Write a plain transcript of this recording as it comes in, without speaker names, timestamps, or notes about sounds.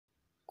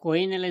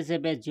Queen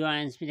Elizabeth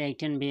joins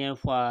Paddington Bear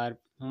for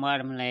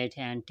marmalade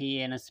and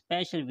tea in a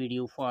special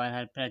video for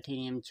her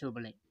Platinum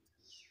Jubilee.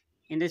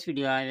 In this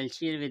video, I will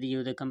share with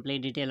you the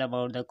complete detail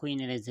about the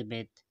Queen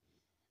Elizabeth.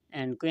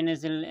 And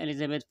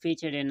Elizabeth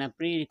featured in a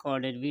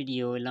pre-recorded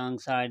video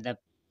alongside the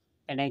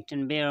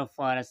Paddington Bear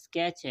for a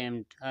sketch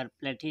aimed her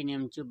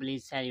Platinum Jubilee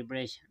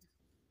celebration.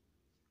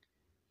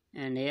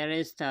 And here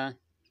is the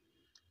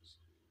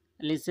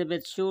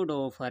Elizabeth showed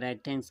off her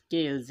acting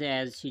skills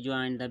as she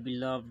joined the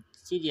beloved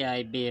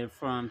CGI bear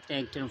from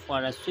Paddington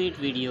for a sweet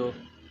video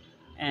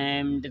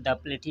and the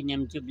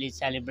Platinum Jubilee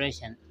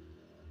celebration.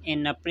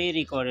 In a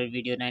pre-recorded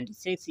video,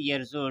 96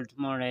 years old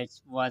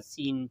Moritz was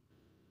seen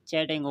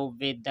chatting up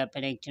with the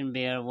Paddington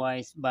Bear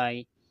voiced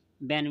by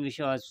Ben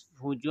Whishaw,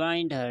 who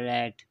joined her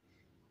at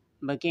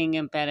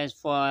Buckingham Palace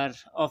for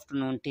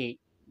afternoon tea.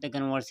 The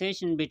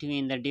conversation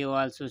between the duo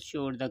also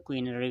showed the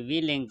Queen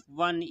revealing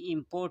one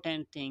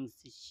important thing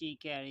she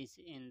carries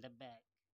in the bag.